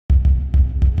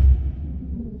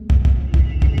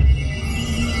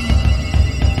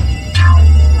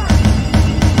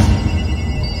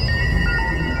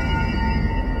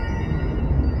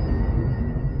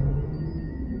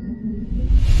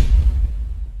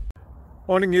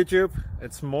Morning YouTube,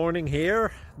 it's morning here.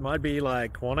 It might be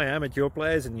like 1 a.m. at your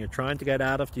place and you're trying to get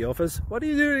out of the office. What are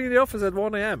you doing in the office at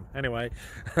 1 a.m? Anyway,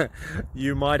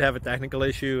 you might have a technical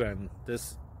issue and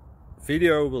this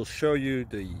video will show you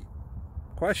the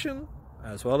question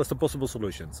as well as the possible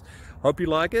solutions. Hope you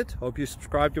like it, hope you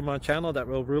subscribe to my channel. That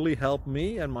will really help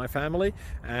me and my family,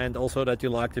 and also that you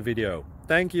like the video.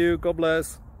 Thank you, God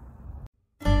bless.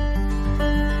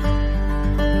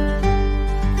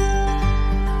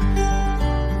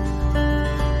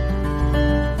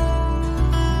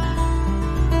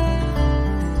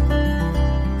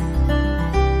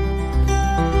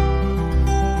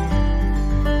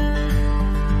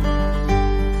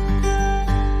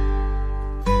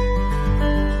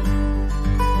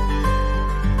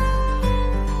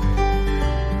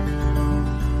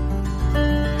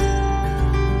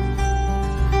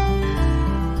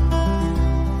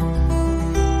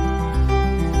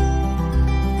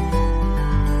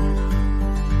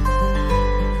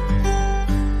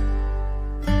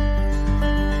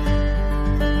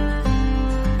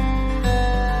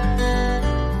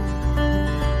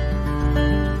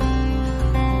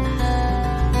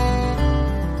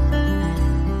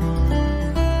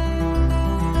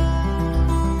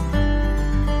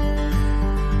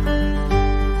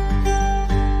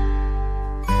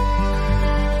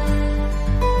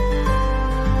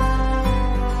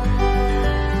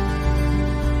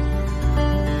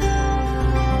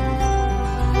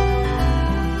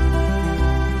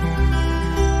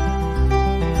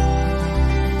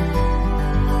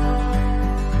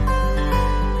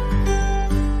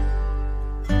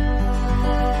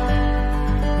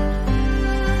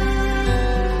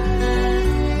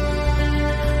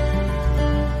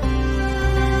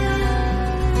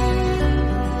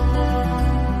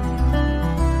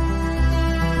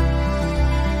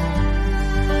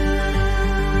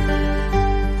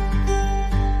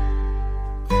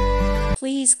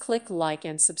 Please click like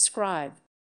and subscribe.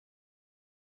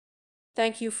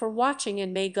 Thank you for watching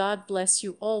and may God bless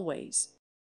you always.